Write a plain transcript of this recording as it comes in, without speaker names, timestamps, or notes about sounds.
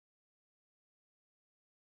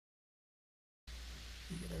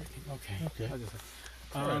Okay.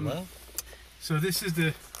 Well. So this is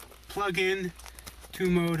the plug-in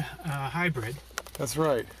 2-mode hybrid. That's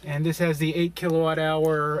right. And this has the 8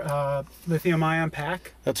 kilowatt-hour lithium-ion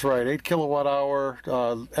pack. That's right. 8 kilowatt-hour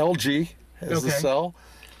LG is the cell,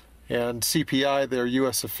 and CPI, their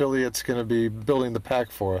U.S. affiliate's going to be building the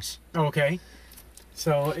pack for us. Okay.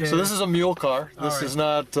 So this is a mule car. This is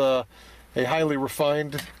not a highly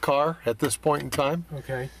refined car at this point in time.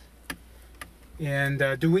 Okay. And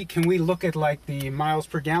can we look at like the miles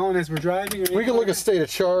per gallon as we're driving? We can look at state of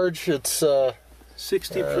charge. It's 60%.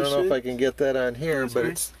 I don't know if I can get that on here, but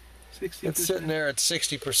it's 60%. It's sitting there at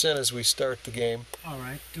 60% as we start the game. All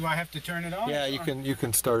right. Do I have to turn it on? Yeah, you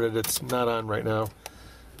can start it. It's not on right now.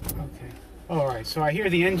 Okay. All right. So I hear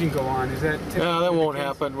the engine go on. Is that? Yeah, that won't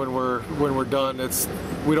happen when we're done.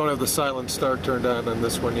 We don't have the silent start turned on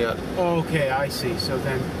this one yet. Okay, I see. So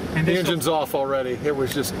then, the engine's off already. It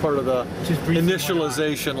was just part of the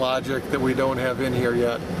initialization logic that we don't have in here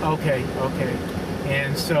yet. Okay. Okay.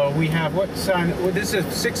 And so we have what sign? This is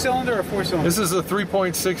a 6-cylinder or 4-cylinder? This is a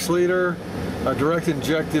 3.6 liter direct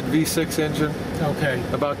injected V6 engine. Okay.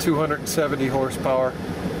 About 270 horsepower.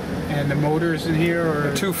 And the motors in here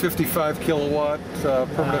are 255 kilowatt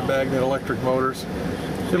permanent magnet electric motors.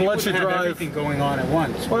 It'll let you drive everything going on at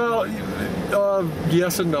once. Well,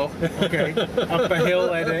 yes and no. Okay. Up a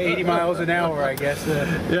hill at 80 miles an hour, I guess.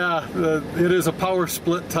 Yeah, it is a power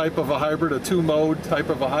split type of a hybrid, a 2-mode type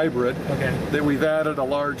of a hybrid. Okay. That we've added a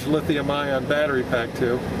large lithium-ion battery pack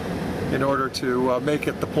to in order to make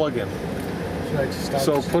it the plug-in.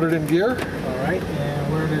 So put it in gear. All right.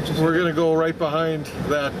 And we're going to go right behind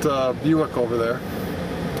that Buick over there.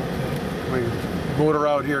 Okay. We motor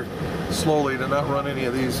out here slowly to not run any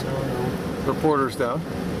of these reporters down.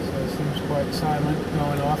 So it seems quite silent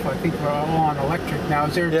going off. I think we're all on electric now.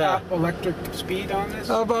 Is there a top electric speed on this?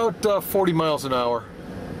 About 40 miles an hour.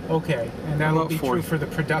 Okay, and that will be true for the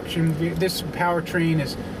production. This powertrain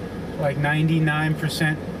is like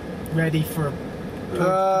 99% ready for,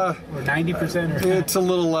 or 90%? It's a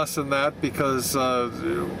little less than that because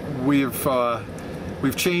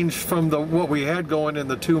we've changed from what we had going in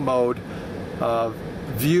the 2-mode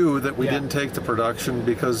view that we didn't take to production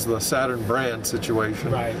because of the Saturn brand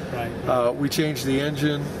situation. Right. We changed the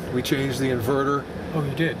engine, we changed the inverter. Oh,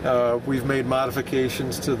 you did? We've made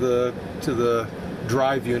modifications to the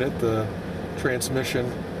drive unit, the transmission,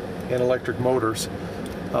 and electric motors,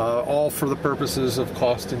 all for the purposes of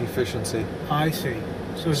cost and efficiency. I see.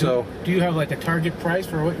 So do you have like a target price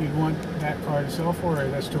for what you want that car to sell for, or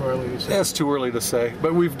that's too early to say? That's too early to say.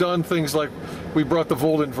 But we've done things like we brought the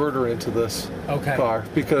volt inverter into this car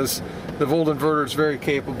because the volt inverter is very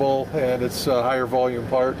capable and it's a higher volume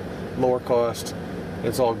part, lower cost.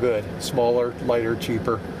 It's all good. Smaller, lighter,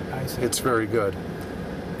 cheaper. I see. It's very good.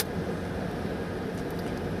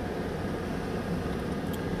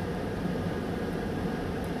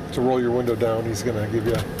 To roll your window down, he's going to give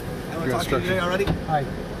you your instructions. Already? Hi.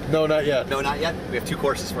 No, not yet. No, not yet. We have 2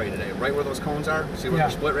 courses for you today. Right where those cones are, see where they're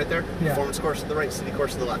split right there? Yeah. Performance course to the right, city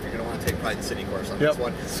course to the left. You're going to want to take probably the city course on this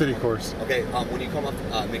one. City course. Okay, when you come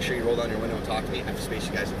up, make sure you roll down your window and talk to me. I have to space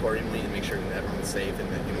you guys accordingly and make sure that everyone's safe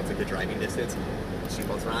and that it's a good driving distance.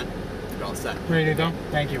 Seatbelts are on. You're all set. Ready to go?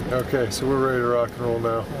 Thank you. Okay, so we're ready to rock and roll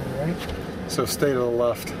now. All right. So stay to the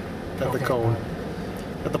left at the cone.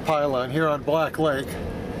 At the pylon here on Black Lake.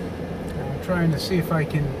 I'm trying to see if I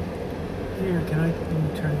can... Here, let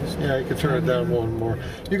me turn this down? Yeah, you can turn it down one more.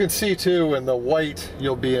 You can see too in the white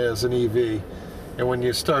you'll be as an EV. And when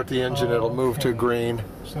you start the engine it'll move to green.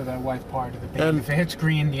 So that white part of the band. If it hits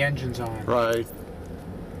green, the engine's on. Right.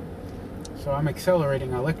 So I'm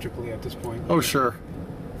accelerating electrically at this point. Oh, sure.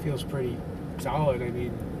 Feels pretty solid. I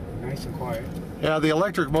mean, nice and quiet. Yeah, the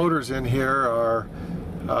electric motors in here are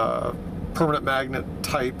permanent magnet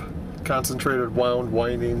type, concentrated wound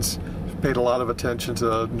windings. Paid a lot of attention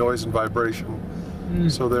to noise and vibration.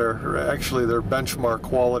 So they're benchmark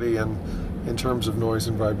quality in terms of noise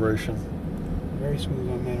and vibration. Very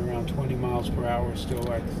smooth on that, around 20 miles per hour still.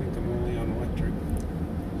 I think I'm only on electric.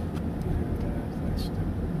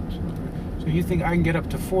 And, so you think I can get up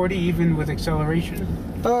to 40 even with acceleration?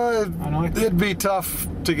 On electric? It'd be tough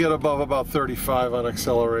to get above about 35 on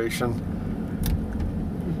acceleration.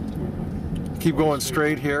 Keep going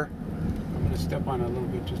straight here. I'm going to step on it a little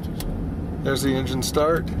bit just to... There's the engine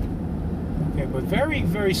start. Okay, but very,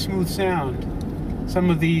 very smooth sound. Some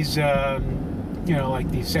of these, like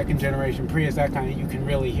the 2nd generation Prius, that kind of, you can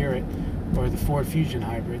really hear it. Or the Ford Fusion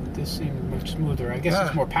hybrid. This seems much smoother. I guess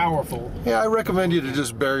it's more powerful. Yeah, I recommend you to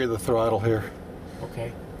just bury the throttle here.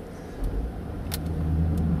 Okay.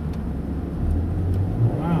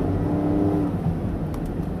 Wow.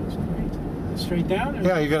 That's great. straight down? Or?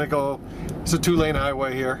 Yeah, you're going to go, it's a 2-lane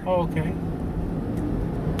highway here. Oh, okay.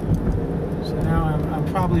 So now I'm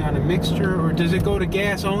probably on a mixture, or does it go to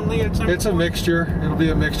gas only at some point? It's a mixture. It'll be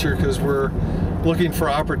a mixture because we're looking for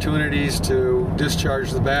opportunities to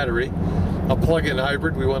discharge the battery. A plug-in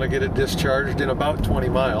hybrid, we want to get it discharged in about 20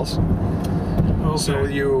 miles. Okay. So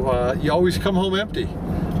you always come home empty.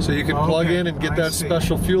 So you can plug in and get that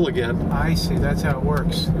special fuel again. I see, that's how it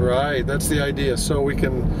works. Right, that's the idea. So we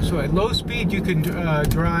can... So at low speed you can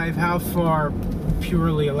drive how far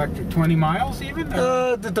purely electric? 20 miles even?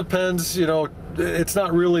 It depends, you know, it's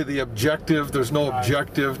not really the objective. There's no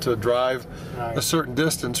objective to drive a certain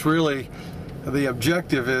distance. Really, the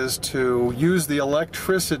objective is to use the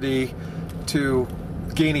electricity to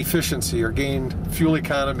gain efficiency or gain fuel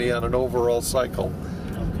economy on an overall cycle.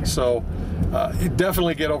 Okay. So you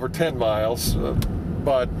definitely get over 10 miles,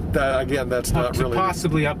 but that, again, that's not really...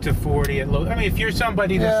 Possibly up to 40 at low... I mean, if you're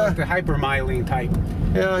somebody that's like the hypermiling type...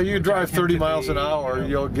 Yeah, you drive 30 miles an hour,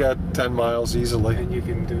 you'll get 10 miles easily. And you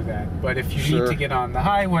can do that. But if you need to get on the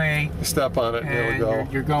highway... You step on it, and there we go.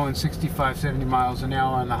 You're going 65, 70 miles an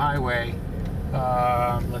hour on the highway,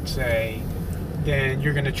 let's say, then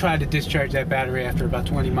you're going to try to discharge that battery after about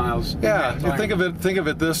 20 miles. Yeah, think of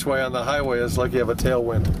it this way: on the highway, it's like you have a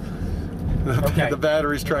tailwind. The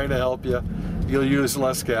battery's trying to help you. You'll use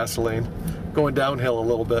less gasoline, going downhill a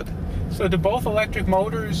little bit. So do both electric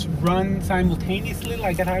motors run simultaneously,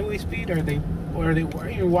 like at highway speed?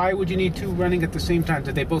 Why would you need two running at the same time?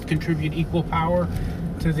 Do they both contribute equal power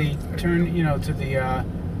to the to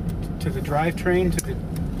the drivetrain, to the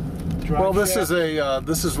drive Well, this shaft? is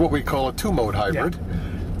this is what we call a 2-mode hybrid.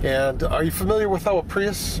 Yeah. And are you familiar with how a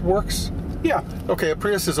Prius works? Yeah. Okay, a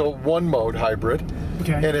Prius is a 1-mode hybrid.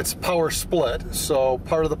 Okay. And it's power split, so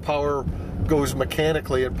part of the power goes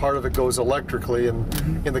mechanically and part of it goes electrically. And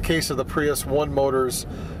in the case of the Prius, one motor's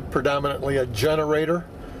predominantly a generator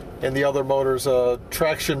and the other motor's a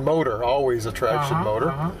traction motor, always a traction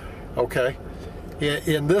motor. Okay.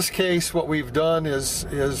 In this case, what we've done is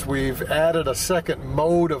we've added a second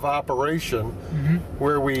mode of operation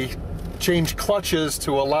where we change clutches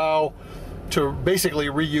to allow to basically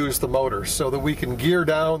reuse the motor so that we can gear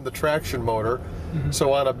down the traction motor.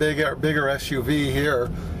 So on a bigger SUV here,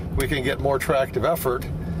 we can get more tractive effort,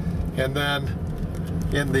 and then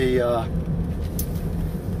in the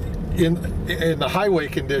highway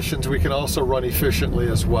conditions, we can also run efficiently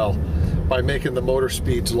as well by making the motor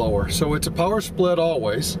speeds lower. So it's a power split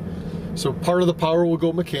always. So part of the power will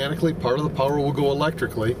go mechanically, part of the power will go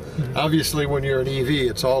electrically. Obviously, when you're an EV,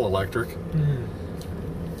 it's all electric.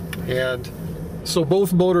 And so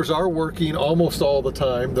both motors are working almost all the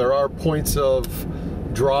time. There are points of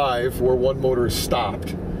drive where one motor is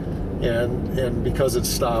stopped. And because it's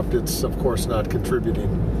stopped, it's of course not contributing.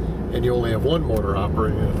 And you only have one motor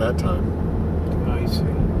operating at that time. I see.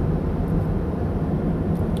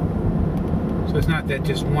 So it's not that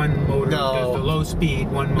just one motor does the low speed,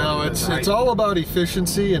 one motor No, does the high it's all about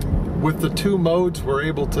efficiency, and with the 2 modes, we're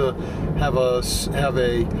able to have a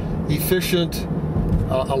efficient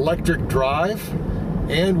electric drive,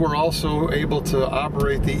 and we're also able to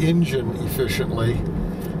operate the engine efficiently.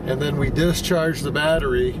 And then we discharge the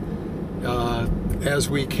battery as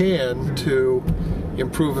we can to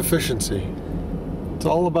improve efficiency. It's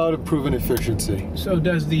all about improving efficiency. So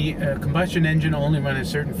does the combustion engine only run at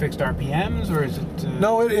certain fixed RPMs, or is it...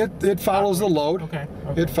 No, it follows the load. Okay.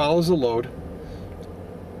 It follows the load.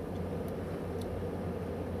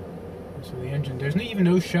 So the engine, there's even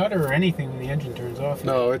no shudder or anything when the engine turns off.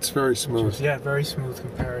 No, it's very smooth. Very smooth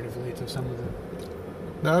comparatively to some of the...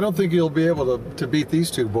 Now, I don't think you'll be able to beat these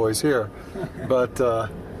two boys here, but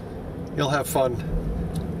you'll have fun.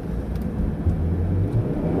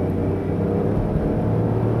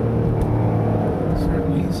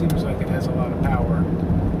 Certainly seems like it has a lot of power.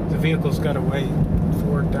 The vehicle's got to weigh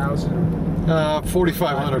 4,000...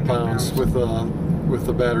 4,500 pounds with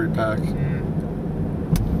the battery pack.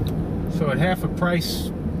 So at half the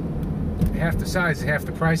size, half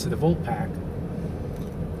the price of the volt pack.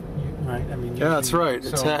 Right? I mean, yeah, that's right.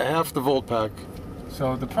 It's half the volt pack.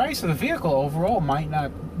 So the price of the vehicle overall might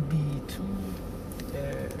not be too...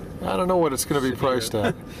 I don't know what it's going to be priced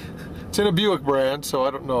at. It's in a Buick brand, so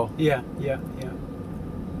I don't know. Yeah.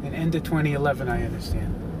 And end of 2011, I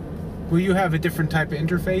understand. Will you have a different type of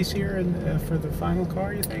interface here for the final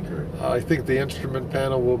car, you think? Or? I think the instrument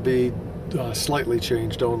panel will be slightly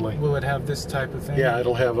changed only. Will it have this type of thing? Yeah,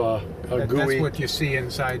 it'll have a GUI. That's what you see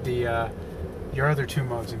inside the your other 2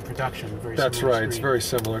 modes in production. That's right. It's very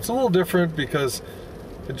similar. It's a little different because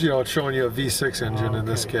it's showing you a V6 engine in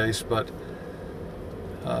this case, but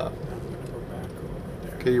I'm gonna go back over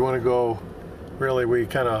there. okay, you want to go. Really, we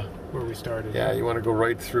kind of where we started. Yeah, you want to go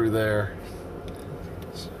right through there.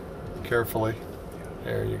 Carefully.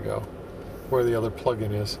 There you go. Where the other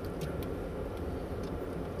plug-in is.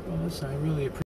 Well, listen, I really appreciate